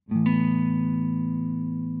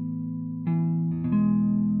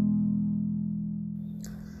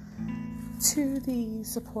To the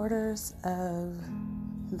supporters of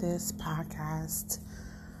this podcast,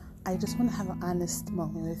 I just want to have an honest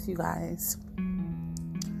moment with you guys.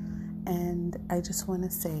 And I just want to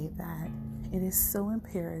say that it is so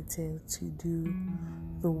imperative to do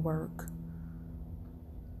the work.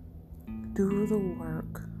 Do the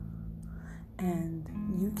work. And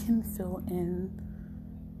you can fill in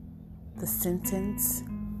the sentence,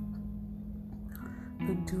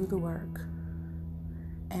 but do the work.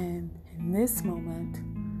 And in this moment,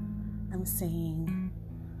 I'm saying,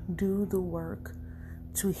 do the work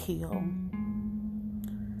to heal.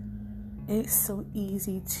 It's so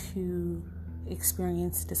easy to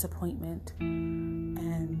experience disappointment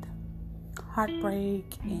and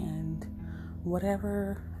heartbreak and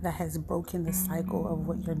whatever that has broken the cycle of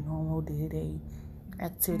what your normal day-to-day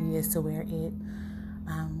activity is, to where it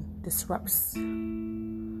disrupts.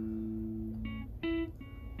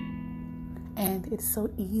 And it's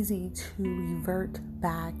so easy to revert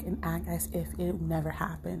back and act as if it never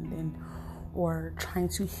happened, or trying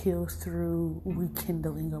to heal through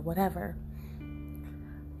rekindling or whatever.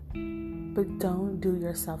 But don't do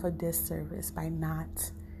yourself a disservice by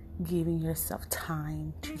not giving yourself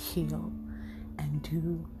time to heal and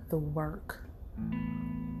do the work.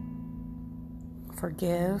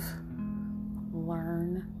 Forgive,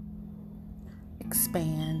 learn,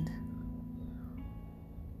 expand,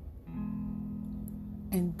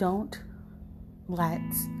 and don't let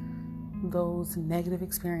those negative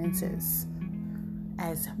experiences,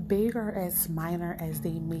 as big or as minor as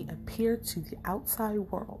they may appear to the outside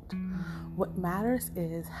world, what matters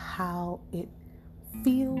is how it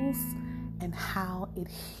feels and how it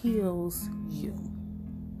heals you.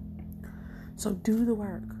 So do the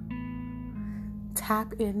work.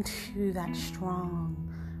 Tap into that strong,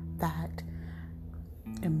 that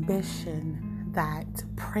ambition, that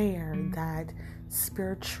prayer, that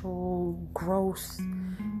spiritual growth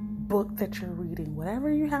book that you're reading,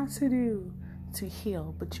 whatever you have to do to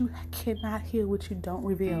heal. But you cannot heal what you don't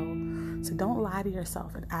reveal. So don't lie to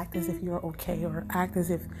yourself and act as if you're okay, or act as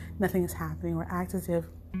if nothing is happening, or act as if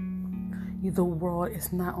the world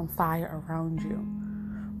is not on fire around you.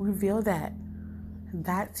 Reveal that.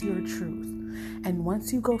 That's your truth. And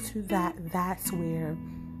once you go through that, that's where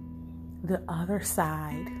the other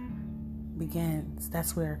side begins.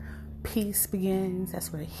 That's where peace begins.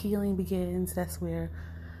 That's where healing begins. That's where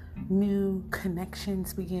new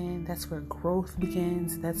connections begin. That's where growth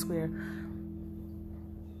begins. That's where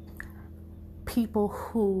people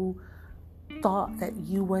who thought that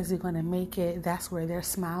you wasn't going to make it, that's where their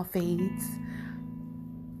smile fades.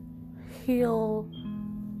 Heal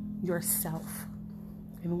yourself.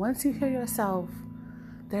 And once you heal yourself,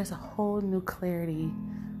 there's a whole new clarity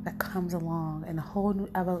that comes along, and a whole new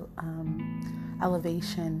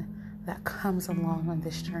elevation that comes along on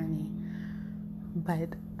this journey.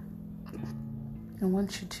 But I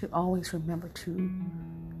want you to always remember to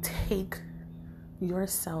take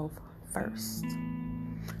yourself first.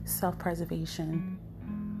 Self-preservation.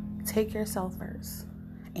 Take yourself first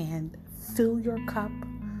and fill your cup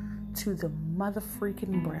to the mother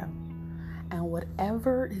freaking brim. And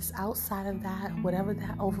whatever is outside of that, whatever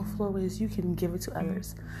that overflow is, you can give it to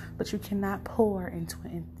others. But you cannot pour into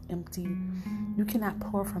you cannot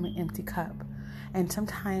pour from an empty cup. And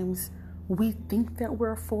sometimes we think that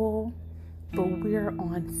we're full, but we're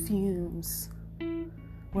on fumes.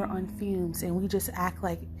 We're on fumes, and we just act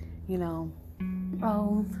like,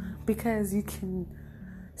 because you can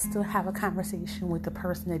still have a conversation with the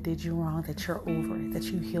person that did you wrong, that you're over it, that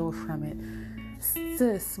you healed from it.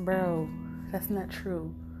 Sis, bro, that's not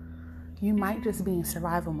true. You might just be in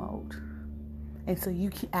survival mode. And so you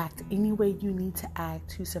can act any way you need to act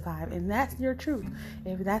to survive. And that's your truth.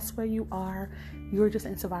 If that's where you are, you're just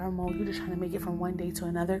in survival mode, you're just trying to make it from one day to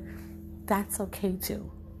another, that's okay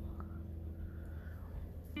too.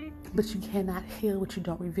 But you cannot heal what you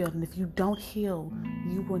don't reveal. And if you don't heal,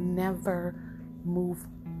 you will never move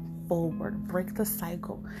forward. Break the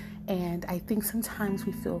cycle. And I think sometimes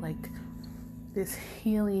we feel like this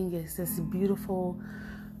healing is this beautiful,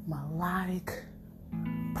 melodic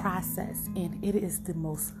process, and it is the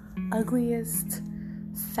most ugliest,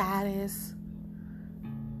 saddest,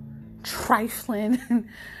 trifling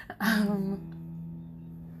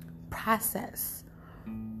process.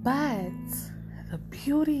 But the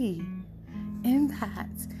beauty in that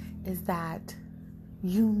is that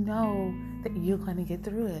you know that you're going to get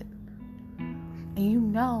through it.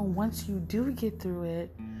 And once you do get through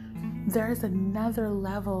it, there's another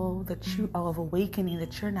level of awakening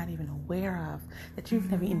that you're not even aware of, that you've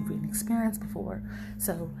never even experienced before.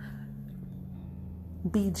 So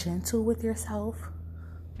be gentle with yourself.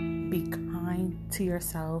 Be kind to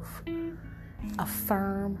yourself.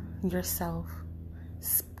 affirm yourself,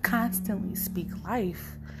 constantly speak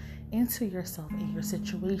life into yourself and your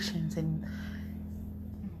situations, and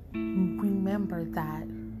remember that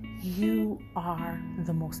you are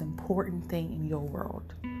the most important thing in your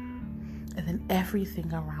world, and then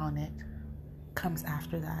everything around it comes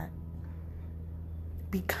after that.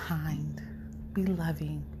 Be kind, be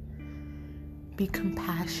loving, be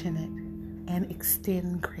compassionate, and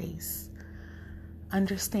extend grace.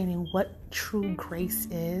 Understanding what true grace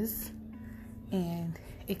is and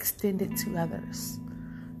extend it to others.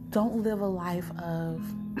 Don't live a life of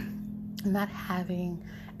not having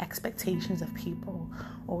expectations of people,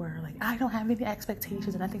 or like, I don't have any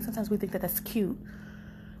expectations. And I think sometimes we think that that's cute.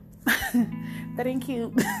 That ain't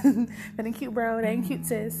cute. That ain't cute, bro. That ain't cute,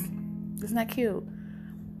 sis. It's not cute.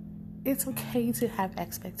 It's okay to have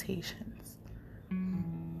expectations,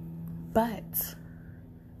 but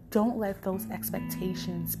don't let those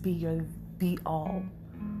expectations be your be all.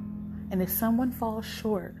 And if someone falls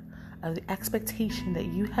short of the expectation that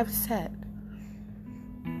you have set,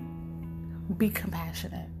 be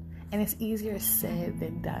compassionate. And it's easier said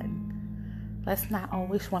than done. Let's not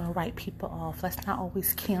always want to write people off. Let's not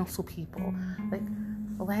always cancel people.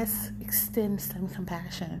 Let's extend some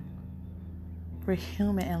compassion. We're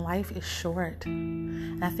human and life is short.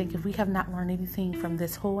 And I think if we have not learned anything from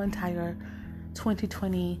this whole entire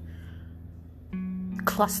 2020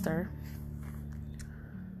 cluster,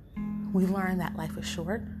 we learned that life is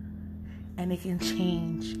short and it can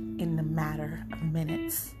change in the matter of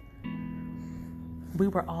minutes. We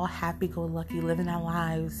were all happy-go-lucky living our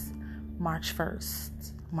lives March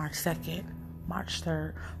 1st, March 2nd, March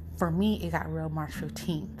 3rd. For me, it got real March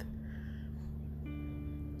 15th.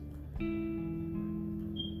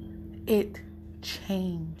 It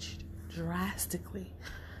changed drastically.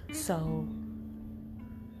 So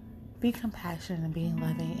be compassionate and being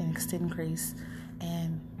loving and extend grace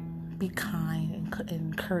and be kind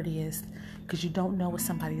and courteous, because you don't know what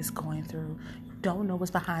somebody is going through. You don't know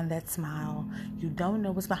what's behind that smile. You don't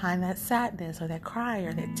know what's behind that sadness or that cry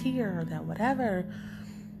or that tear or that whatever.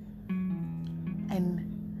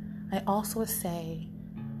 And I also say,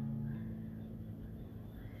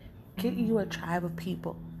 get you a tribe of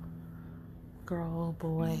people. Girl,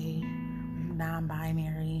 boy,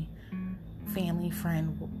 non-binary, family,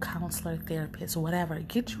 friend, counselor, therapist, whatever.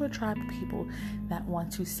 Get you a tribe of people that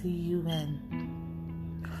want to see you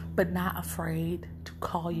in, but not afraid to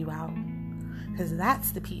call you out. Because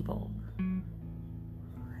that's the people.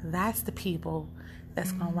 That's the people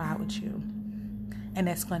that's going to ride with you. And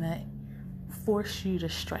that's going to force you to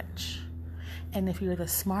stretch. And if you're the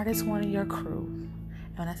smartest one in your crew,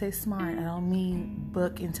 and when I say smart, I don't mean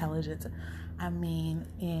book intelligence. I mean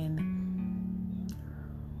in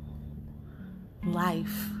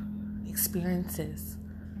life experiences,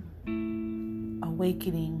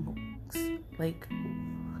 awakenings. Like,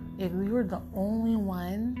 if you're the only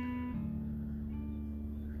one,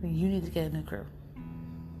 then you need to get in a crew.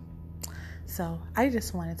 So I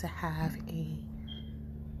just wanted to have a,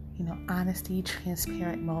 honesty,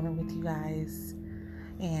 transparent moment with you guys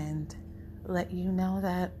and let you know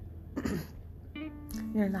that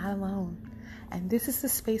you're not alone. And this is the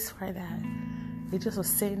space for that. It just was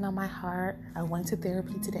sitting on my heart. I went to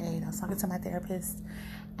therapy today and I was talking to my therapist,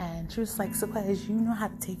 and she was like, so as you know how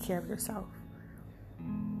to take care of yourself.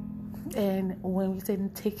 And when we say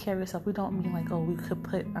take care of yourself, we don't mean like, we could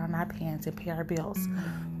put on our pants and pay our bills.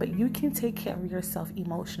 But you can take care of yourself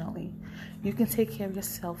emotionally. You can take care of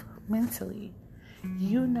yourself mentally.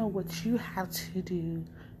 You know what you have to do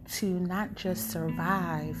to not just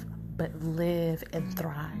survive, but live and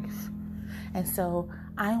thrive. And so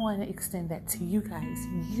I want to extend that to you guys.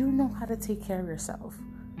 You know how to take care of yourself.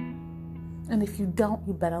 And if you don't,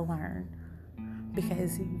 you better learn.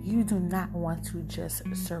 Because you do not want to just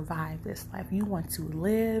survive this life. You want to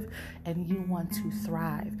live and you want to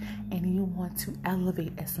thrive and you want to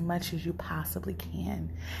elevate as much as you possibly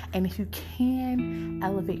can. And if you can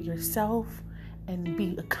elevate yourself and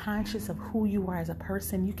be conscious of who you are as a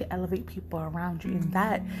person, you can elevate people around you. And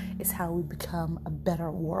that is how we become a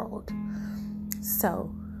better world.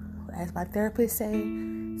 So, as my therapist say,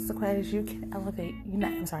 so as you can elevate,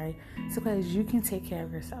 so as you can take care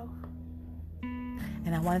of yourself.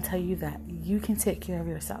 And I want to tell you that you can take care of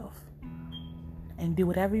yourself and do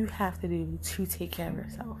whatever you have to do to take care of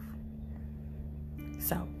yourself.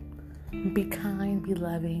 So, be kind, be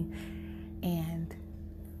loving, and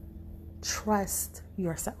trust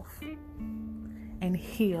yourself and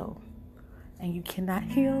heal. And you cannot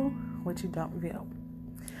heal what you don't feel.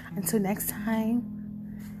 Until next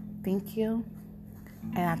time, thank you,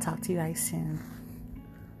 and I'll talk to you guys soon.